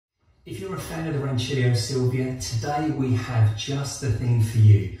If you're a fan of the Rancilio Silvia, today we have just the thing for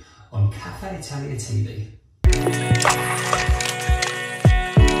you on Cafe Italia TV.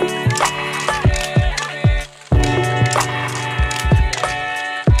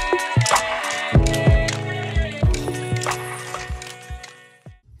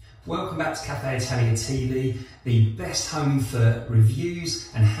 Welcome back to Cafe Italia TV, the best home for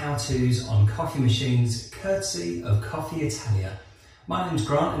reviews and how-tos on coffee machines, courtesy of Coffee Italia. My name's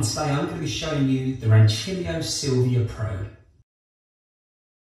Grant and today I'm going to be showing you the Rancilio Silvia PRO.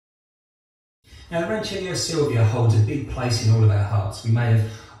 Now the Rancilio Silvia holds a big place in all of our hearts. We may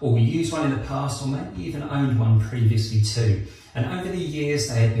have all used one in the past or maybe even owned one previously too. And over the years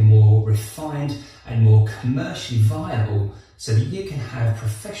they have been more refined and more commercially viable so that you can have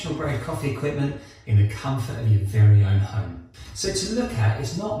professional grade coffee equipment in the comfort of your very own home. So to look at,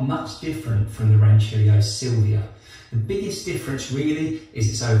 it's not much different from the Rancilio Silvia. The biggest difference really is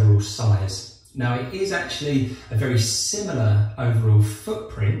its overall size. Now it is actually a very similar overall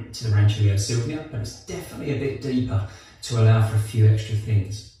footprint to the Rancilio Silvia, but it's definitely a bit deeper to allow for a few extra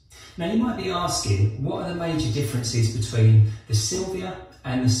things. Now you might be asking, what are the major differences between the Silvia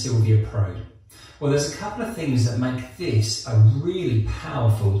and the Silvia PRO? Well, there's a couple of things that make this a really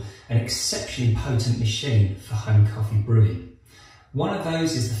powerful and exceptionally potent machine for home coffee brewing. One of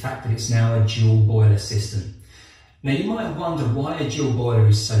those is the fact that it's now a dual boiler system. Now you might wonder why a dual boiler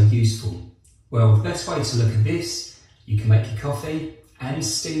is so useful. Well, the best way to look at this, you can make your coffee and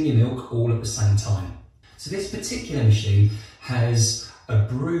steam your milk all at the same time. So this particular machine has a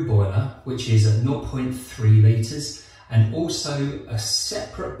brew boiler, which is at 0.3 litres, and also a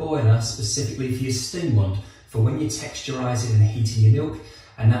separate boiler specifically for your steam wand for when you're texturising and heating your milk,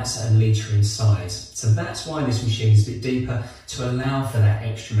 and that's at 1 litre in size. So that's why this machine is a bit deeper, to allow for that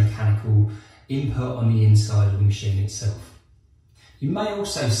extra mechanical input on the inside of the machine itself. You may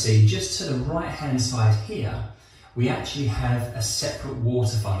also see just to the right hand side here, we actually have a separate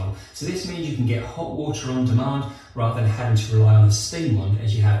water funnel. So this means you can get hot water on demand rather than having to rely on the steam wand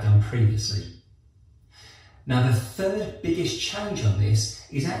as you have done previously. Now the third biggest change on this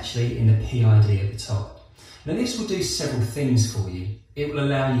is actually in the PID at the top. Now this will do several things for you. It will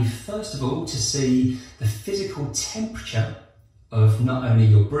allow you first of all to see the physical temperature of not only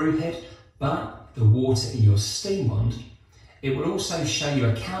your brew head but the water in your steam wand. It will also show you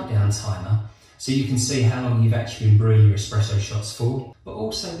a countdown timer so you can see how long you've actually been brewing your espresso shots for. But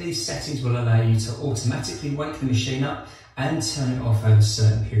also these settings will allow you to automatically wake the machine up and turn it off over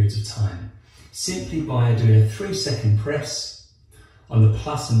certain periods of time. Simply by doing a 3-second press on the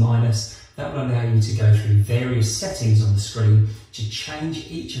plus and minus, that will allow you to go through various settings on the screen to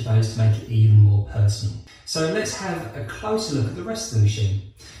change each of those to make it even more personal. So let's have a closer look at the rest of the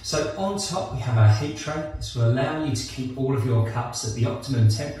machine. So on top we have our heat tray. This will allow you to keep all of your cups at the optimum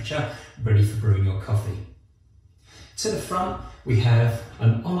temperature, ready for brewing your coffee. To the front we have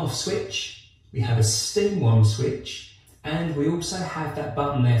an on-off switch, we have a steam wand switch, and we also have that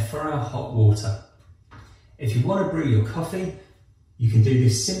button there for our hot water. If you want to brew your coffee, you can do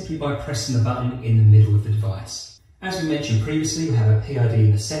this simply by pressing the button in the middle of the device. As we mentioned previously, we have a PID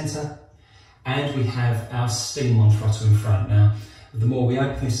in the centre, and we have our steam wand throttle in front. Now, the more we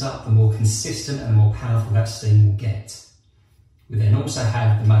open this up, the more consistent and the more powerful that steam will get. We then also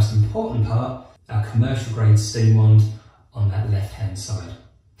have the most important part, our commercial grade steam wand on that left hand side.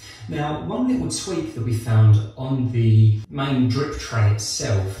 Now, one little tweak that we found on the main drip tray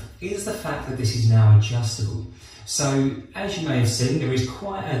itself is the fact that this is now adjustable. So, as you may have seen, there is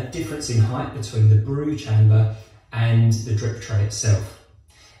quite a difference in height between the brew chamber and the drip tray itself.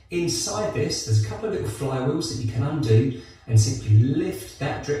 Inside this, there's a couple of little flywheels that you can undo and simply lift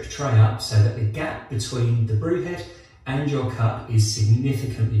that drip tray up so that the gap between the brew head and your cup is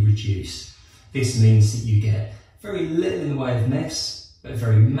significantly reduced. This means that you get very little in the way of mess, but a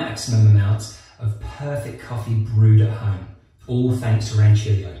very maximum amount of perfect coffee brewed at home, all thanks to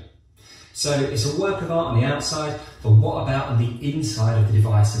Rancilio. So it's a work of art on the outside, but what about on the inside of the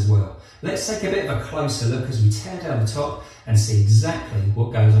device as well? Let's take a bit of a closer look as we tear down the top and see exactly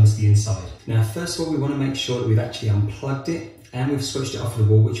what goes onto the inside. Now, first of all, we want to make sure that we've actually unplugged it and we've switched it off the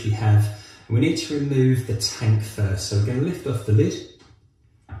wall, which we have. And we need to remove the tank first. So we're going to lift off the lid.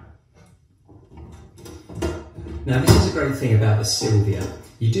 Now, this is a great thing about the Silvia.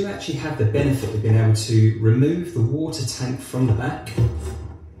 You do actually have the benefit of being able to remove the water tank from the back.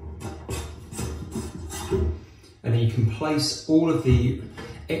 And then you can place all of the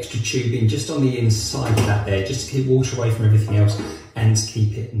extra tubing just on the inside of that there, just to keep water away from everything else and to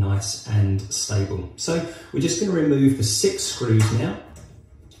keep it nice and stable. So we're just going to remove the 6 screws now.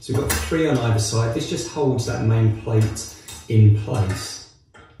 So we've got 3 on either side. This just holds that main plate in place.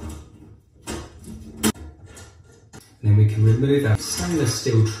 And then we can remove our stainless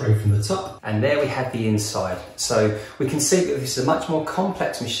steel tray from the top. And there we have the inside. So we can see that this is a much more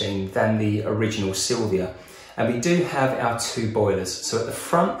complex machine than the original Silvia. And we do have our 2 boilers. So at the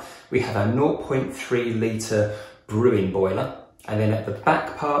front, we have our 0.3 litre brewing boiler. And then at the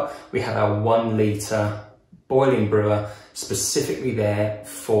back part, we have our 1 litre boiling brewer specifically there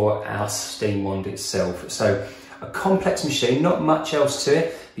for our steam wand itself. So a complex machine, not much else to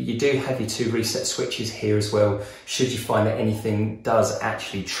it, but you do have your 2 reset switches here as well, should you find that anything does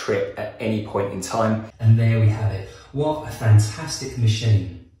actually trip at any point in time. And there we have it. What a fantastic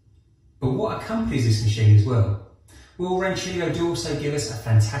machine. But what accompanies this machine as well? Well, Rancilio do also give us a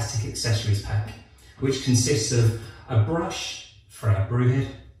fantastic accessories pack, which consists of a brush for our brew head.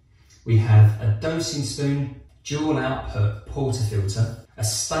 We have a dosing spoon, dual output portafilter, a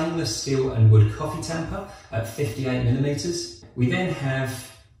stainless steel and wood coffee tamper at 58mm. We then have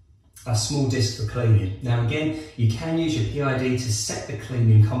a small disc for cleaning. Now again, you can use your PID to set the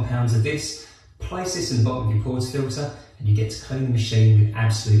cleaning compounds of this, place this in the bottom of your portafilter, and you get to clean the machine with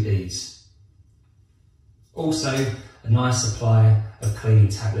absolute ease. Also, a nice supply of cleaning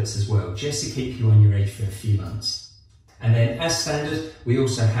tablets as well, just to keep you on your edge for a few months. And then as standard, we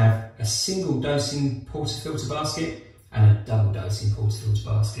also have a single dosing portafilter basket and a double dosing portafilter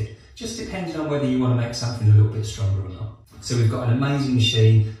basket, just depending on whether you want to make something a little bit stronger or not. So we've got an amazing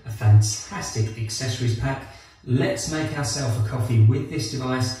machine, a fantastic accessories pack. Let's make ourselves a coffee with this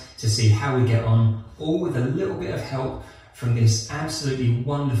device to see how we get on, all with a little bit of help from this absolutely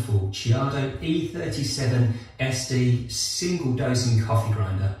wonderful Chiado E37 SD single dosing coffee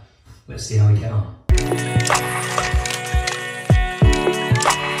grinder. Let's see how we get on.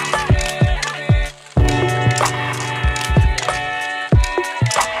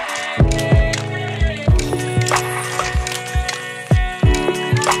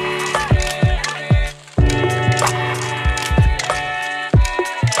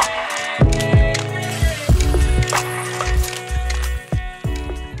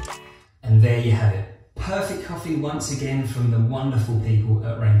 And there you have it. Perfect coffee once again from the wonderful people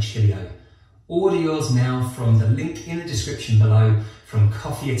at Rancilio. Order yours now from the link in the description below from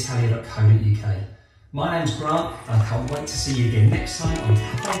coffeeitalia.co.uk. My name's Grant and I can't wait to see you again next time on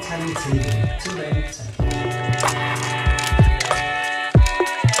Cafe Italia TV. Till then, take care.